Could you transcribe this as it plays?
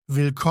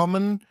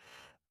Willkommen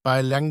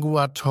bei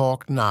Lengua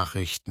Talk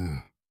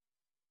Nachrichten.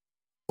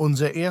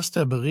 Unser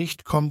erster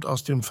Bericht kommt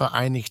aus dem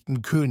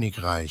Vereinigten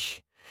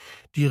Königreich.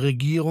 Die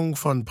Regierung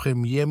von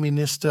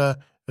Premierminister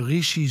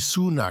Rishi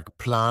Sunak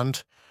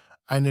plant,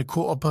 eine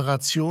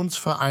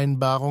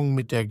Kooperationsvereinbarung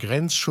mit der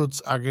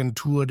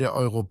Grenzschutzagentur der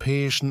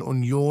Europäischen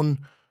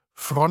Union,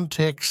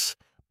 Frontex,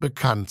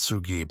 bekannt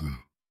zu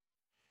geben.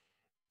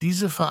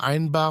 Diese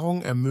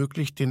Vereinbarung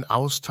ermöglicht den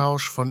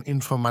Austausch von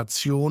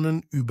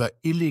Informationen über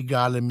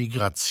illegale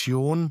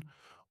Migration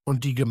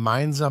und die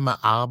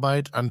gemeinsame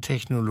Arbeit an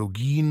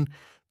Technologien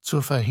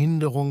zur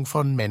Verhinderung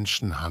von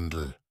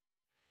Menschenhandel.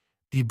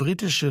 Die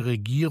britische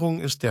Regierung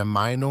ist der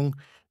Meinung,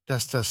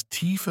 dass das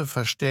tiefe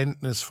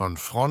Verständnis von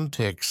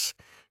Frontex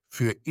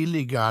für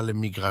illegale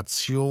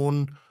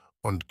Migration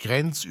und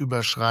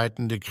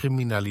grenzüberschreitende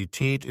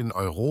Kriminalität in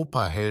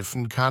Europa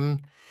helfen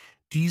kann,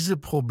 diese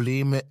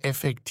Probleme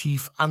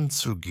effektiv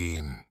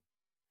anzugehen.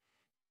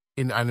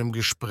 In einem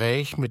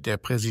Gespräch mit der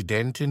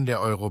Präsidentin der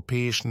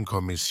Europäischen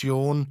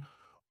Kommission,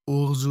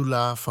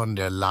 Ursula von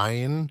der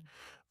Leyen,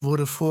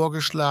 wurde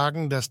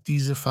vorgeschlagen, dass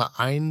diese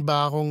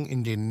Vereinbarung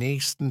in den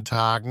nächsten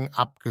Tagen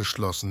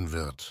abgeschlossen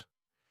wird.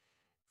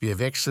 Wir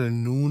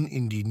wechseln nun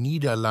in die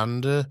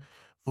Niederlande,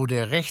 wo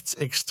der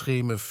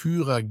rechtsextreme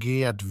Führer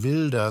Geert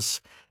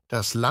Wilders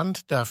das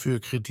Land dafür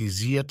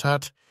kritisiert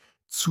hat,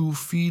 zu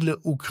viele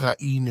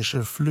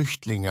ukrainische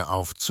Flüchtlinge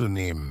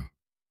aufzunehmen.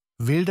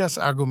 Wilders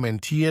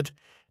argumentiert,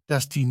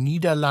 dass die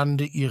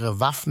Niederlande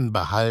ihre Waffen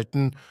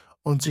behalten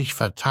und sich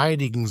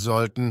verteidigen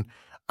sollten,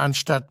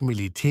 anstatt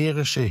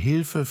militärische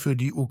Hilfe für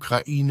die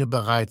Ukraine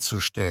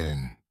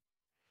bereitzustellen.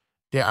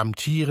 Der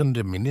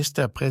amtierende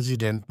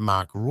Ministerpräsident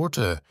Mark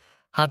Rutte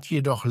hat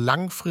jedoch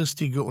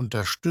langfristige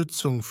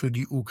Unterstützung für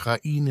die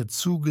Ukraine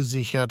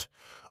zugesichert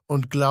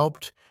und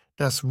glaubt,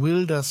 dass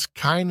Wilders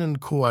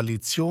keinen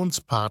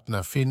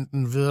Koalitionspartner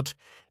finden wird,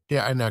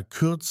 der einer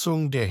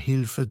Kürzung der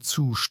Hilfe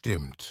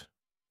zustimmt.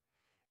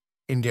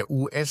 In der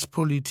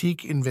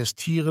US-Politik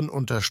investieren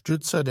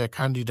Unterstützer der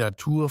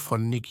Kandidatur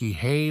von Nikki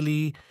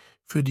Haley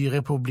für die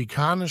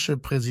republikanische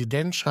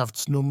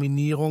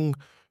Präsidentschaftsnominierung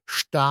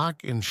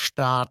stark in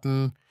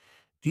Staaten,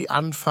 die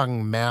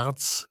Anfang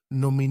März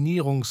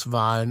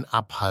Nominierungswahlen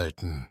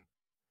abhalten.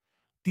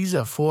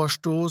 Dieser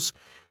Vorstoß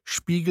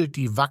spiegelt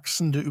die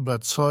wachsende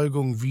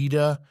Überzeugung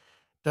wider,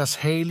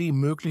 dass Haley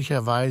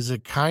möglicherweise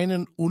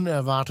keinen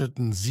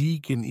unerwarteten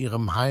Sieg in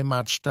ihrem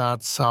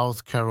Heimatstaat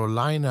South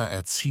Carolina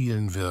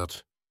erzielen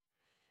wird.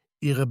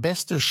 Ihre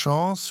beste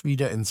Chance,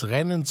 wieder ins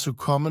Rennen zu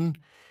kommen,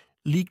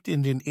 liegt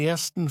in den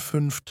ersten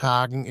 5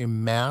 Tagen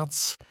im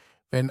März,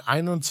 wenn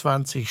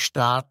 21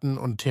 Staaten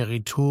und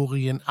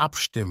Territorien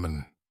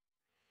abstimmen.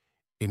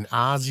 In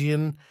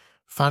Asien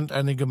fand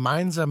eine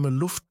gemeinsame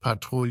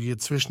Luftpatrouille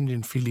zwischen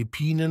den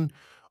Philippinen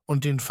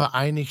und den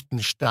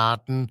Vereinigten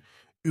Staaten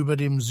über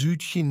dem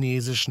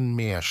Südchinesischen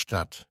Meer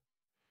statt.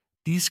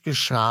 Dies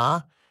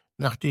geschah,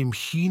 nachdem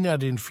China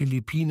den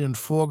Philippinen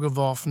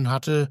vorgeworfen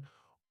hatte,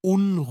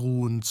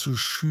 Unruhen zu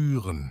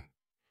schüren.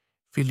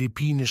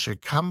 Philippinische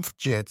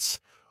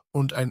Kampfjets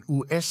und ein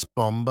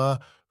US-Bomber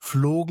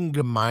flogen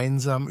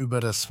gemeinsam über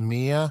das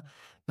Meer,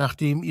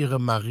 nachdem ihre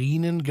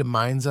Marinen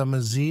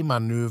gemeinsame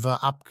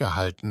Seemanöver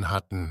abgehalten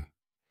hatten.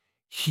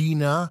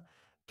 China,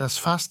 das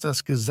fast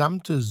das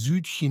gesamte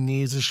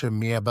südchinesische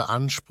Meer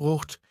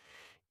beansprucht,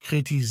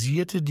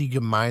 kritisierte die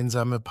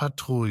gemeinsame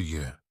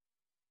Patrouille.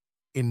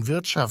 In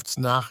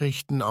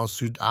Wirtschaftsnachrichten aus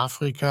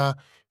Südafrika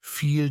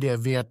fiel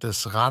der Wert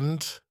des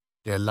Rand,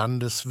 der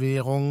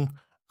Landeswährung,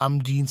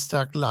 am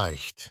Dienstag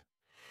leicht.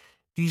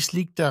 Dies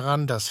liegt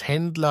daran, dass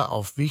Händler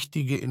auf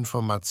wichtige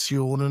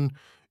Informationen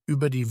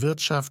über die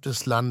Wirtschaft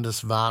des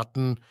Landes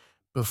warten,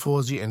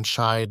 bevor sie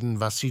entscheiden,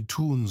 was sie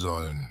tun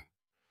sollen.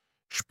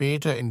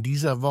 Später in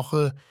dieser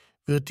Woche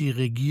wird die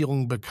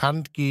Regierung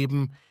bekannt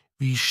geben,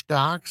 wie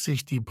stark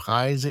sich die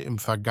Preise im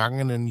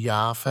vergangenen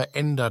Jahr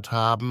verändert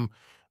haben,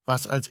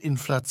 was als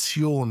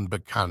Inflation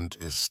bekannt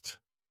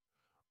ist.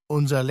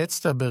 Unser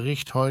letzter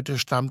Bericht heute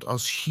stammt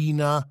aus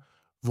China,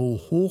 wo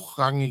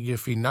hochrangige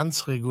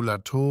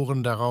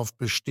Finanzregulatoren darauf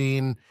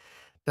bestehen,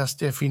 dass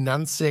der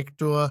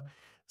Finanzsektor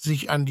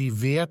sich an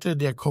die Werte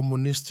der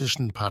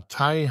Kommunistischen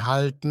Partei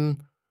halten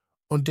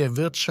und der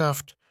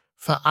Wirtschaft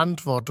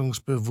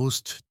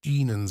verantwortungsbewusst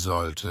dienen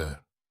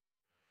sollte.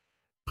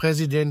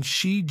 Präsident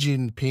Xi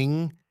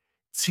Jinping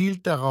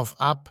zielt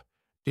darauf ab,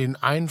 den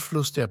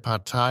Einfluss der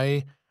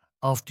Partei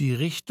auf die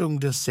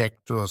Richtung des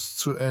Sektors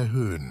zu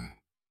erhöhen.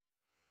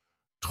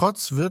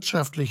 Trotz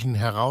wirtschaftlichen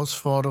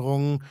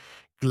Herausforderungen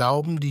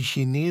glauben die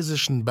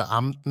chinesischen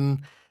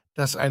Beamten,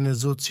 dass eine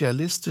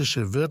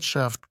sozialistische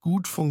Wirtschaft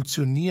gut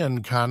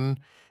funktionieren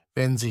kann,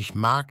 wenn sich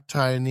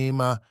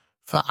Marktteilnehmer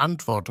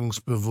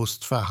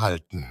verantwortungsbewusst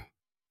verhalten.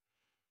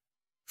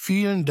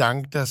 Vielen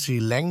Dank, dass Sie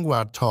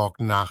Lengua Talk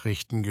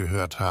Nachrichten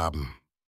gehört haben.